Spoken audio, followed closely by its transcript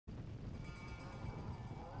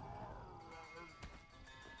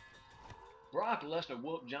Brock Lesnar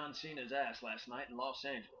whooped John Cena's ass last night in Los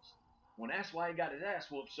Angeles. When asked why he got his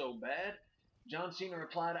ass whooped so bad, John Cena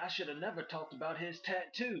replied, "I should have never talked about his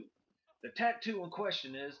tattoo." The tattoo in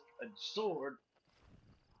question is a sword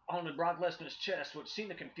on Brock Lesnar's chest, which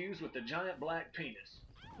Cena confused with a giant black penis.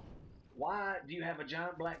 "Why do you have a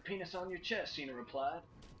giant black penis on your chest?" Cena replied.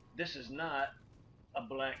 "This is not a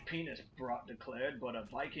black penis," Brock declared, "but a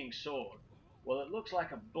Viking sword." "Well, it looks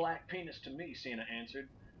like a black penis to me," Cena answered.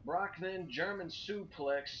 Brock then German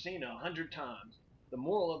suplexed Cena 100 times. The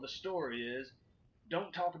moral of the story is,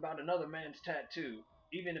 don't talk about another man's tattoo,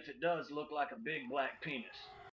 even if it does look like a big black penis.